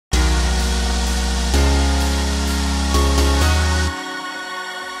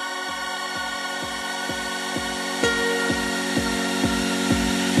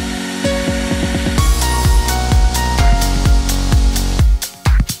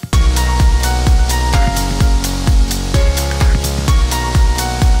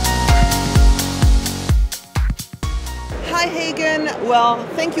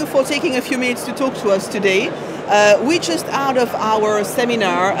for taking a few minutes to talk to us today. We just out of our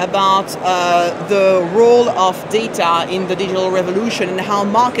seminar about the role of data in the digital revolution and how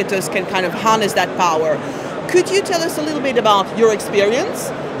marketers can kind of harness that power. Could you tell us a little bit about your experience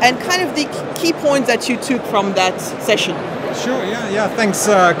and kind of the key points that you took from that session? Sure, yeah. Thanks,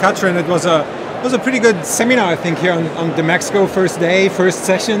 Katrin. It was a pretty good seminar, I think, here on DMEXCO, first day, first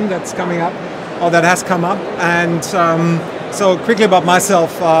session that's coming up, or that has come up. And so quickly about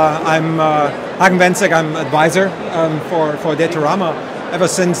myself, I'm Hagen Wenzek. I'm advisor for Datorama. Ever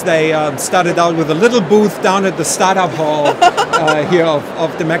since they started out with a little booth down at the startup hall here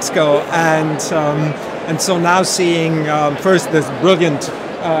of DMEXCO, and so now seeing first this brilliant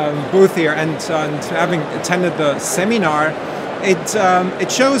booth here and having attended the seminar,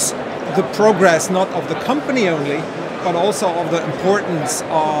 it shows the progress not of the company only, but also of the importance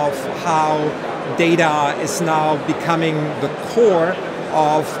of how data is now becoming the core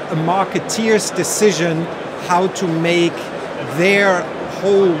of a marketeer's decision how to make their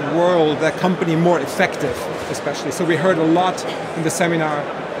whole world, their company, more effective, especially. So we heard a lot in the seminar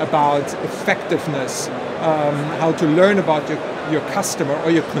about effectiveness, how to learn about your customer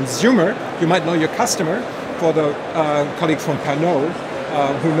or your consumer. You might know your customer for the colleague from Pernod,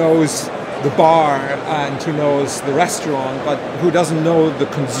 who knows the bar and who knows the restaurant, but who doesn't know the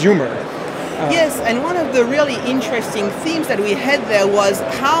consumer. Yes, and one of the really interesting themes that we had there was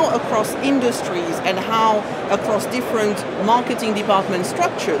how across industries and how across different marketing department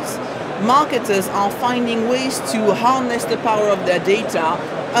structures, marketers are finding ways to harness the power of their data,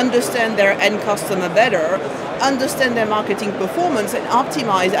 understand their end customer better, understand their marketing performance, and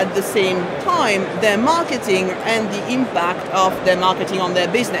optimize at the same time their marketing and the impact of their marketing on their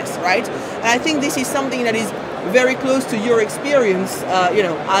business, right? And I think this is something that is very close to your experience,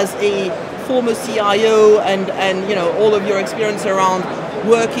 as a former CIO and all of your experience around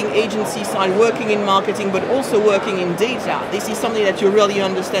working agency side, working in marketing, but also working in data. This is something that you really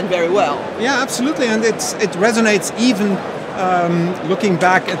understand very well. Yeah, absolutely, and it resonates even looking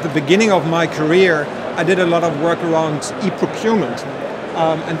back at the beginning of my career. I did a lot of work around e-procurement,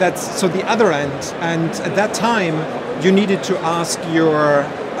 and that's so the other end. And at that time, you needed to ask your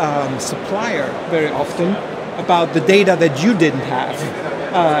supplier very often about the data that you didn't have,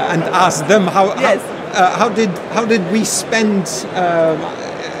 and ask them how did we spend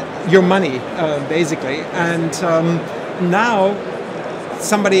your money, basically. And now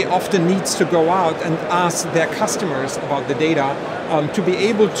somebody often needs to go out and ask their customers about the data to be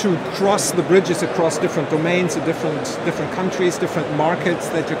able to cross the bridges across different domains, different countries, different markets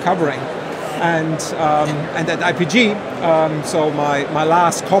that you're covering. And at IPG, so my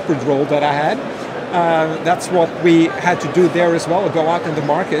last corporate role that I had, that's what we had to do there as well, go out in the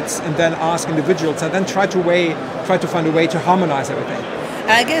markets and then ask individuals and then try to find a way to harmonize everything.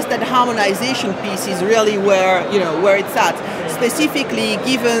 And I guess that harmonization piece is really where it's at. Specifically,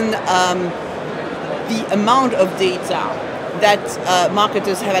 given the amount of data that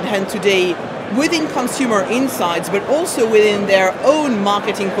marketers have at hand today within consumer insights, but also within their own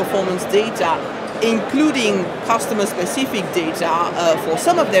marketing performance data, including customer-specific data for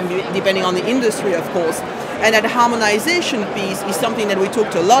some of them, depending on the industry, of course. And that harmonization piece is something that we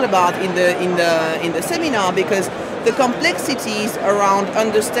talked a lot about in the seminar, because the complexities around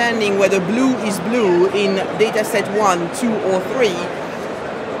understanding whether blue is blue in data set 1, 2, or 3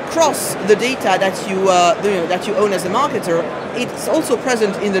 cross the data that you own as a marketer. It's also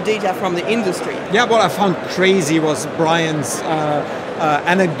present in the data from the industry. Yeah, what I found crazy was Brian's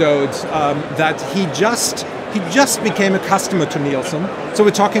anecdote that he just became a customer to Nielsen. So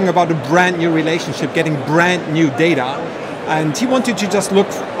we're talking about a brand new relationship, getting brand new data, and he wanted to just look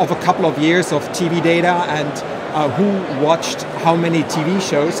of a couple of years of TV data and who watched how many TV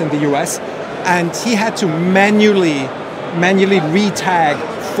shows in the US, and he had to manually re-tag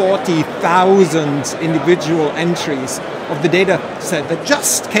 40,000 individual entries of the data set that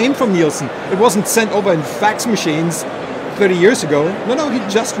just came from Nielsen. It wasn't sent over in fax machines 30 years ago. No, he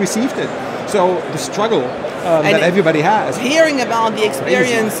just received it. So the struggle that everybody has. Hearing about the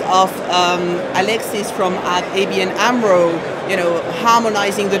experience of Alexis from ABN AMRO,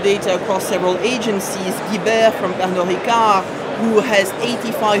 harmonizing the data across several agencies, Guibert from Pernod Ricard, who has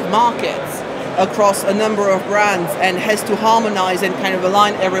 85 markets across a number of brands and has to harmonize and kind of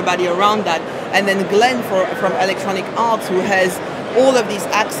align everybody around that. And then Glenn from Electronic Arts, who has all of this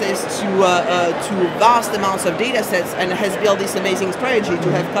access to vast amounts of data sets and has built this amazing strategy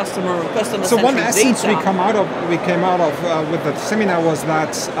to have customer-centric So one essence data. we came out of with the seminar was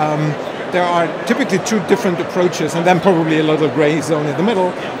that there are typically two different approaches, and then probably a little gray zone in the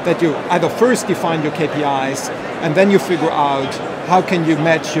middle, that you either first define your KPIs and then you figure out how can you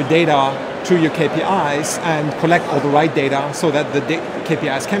match your data to your KPIs and collect all the right data so that the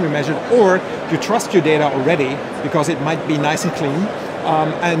KPIs can be measured, or you trust your data already because it might be nice and clean,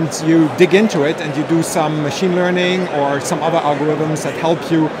 and you dig into it and you do some machine learning or some other algorithms that help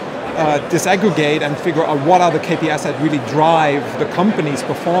you disaggregate and figure out what are the KPIs that really drive the company's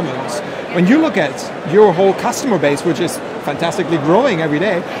performance. When you look at your whole customer base, which is fantastically growing every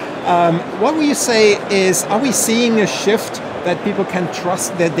day, what will you say is, are we seeing a shift that people can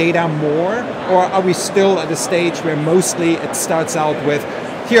trust their data more, or are we still at a stage where mostly it starts out with,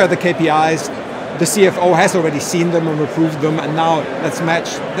 here are the KPIs, the CFO has already seen them and approved them, and now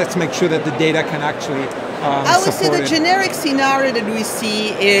let's make sure that the data can actually I would say the generic scenario that we see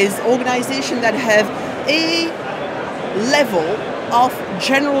is organizations that have a level of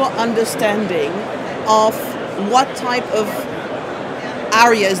general understanding of what type of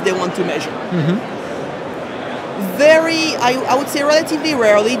areas they want to measure. I would say relatively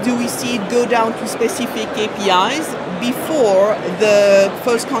rarely do we see it go down to specific KPIs before the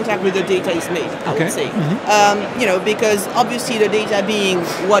first contact with the data is made, I would say. Because obviously the data being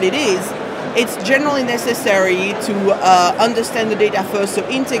what it is, it's generally necessary to understand the data first, so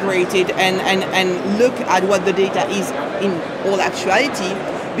integrate it and look at what the data is in all actuality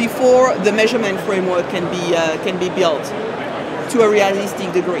before the measurement framework can be built to a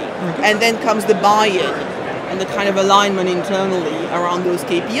realistic degree. And then comes the buy-in and the kind of alignment internally around those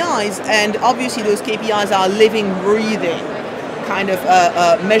KPIs. And obviously those KPIs are living, breathing kind of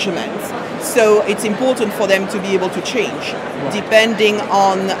measurements. So it's important for them to be able to change depending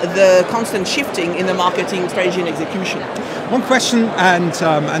on the constant shifting in the marketing strategy and execution. One question, and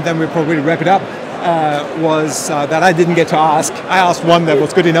then we'll probably wrap it up, was that I didn't get to ask. I asked one that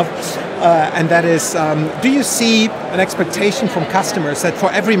was good enough, and that is, do you see an expectation from customers that for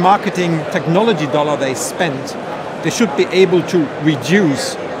every marketing technology dollar they spend, they should be able to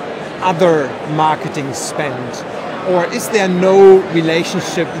reduce other marketing spend? Or is there no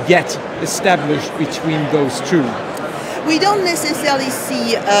relationship yet established between those two? We don't necessarily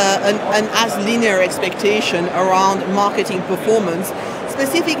see an as linear expectation around marketing performance,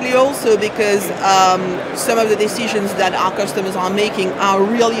 specifically also because some of the decisions that our customers are making are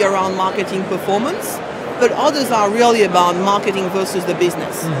really around marketing performance, but others are really about marketing versus the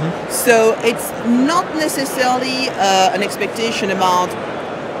business. So it's not necessarily an expectation about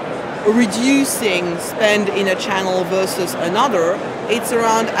reducing spend in a channel versus another. It's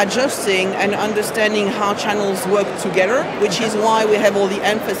around adjusting and understanding how channels work together, which is why we have all the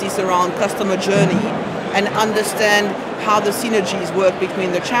emphasis around customer journey and understand how the synergies work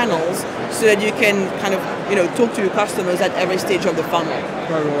between the channels so that you can kind of talk to your customers at every stage of the funnel.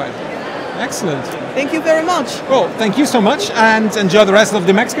 Right. Excellent. Thank you very much. Well, thank you so much and enjoy the rest of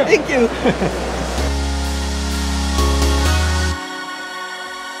DMEXCO. Thank you.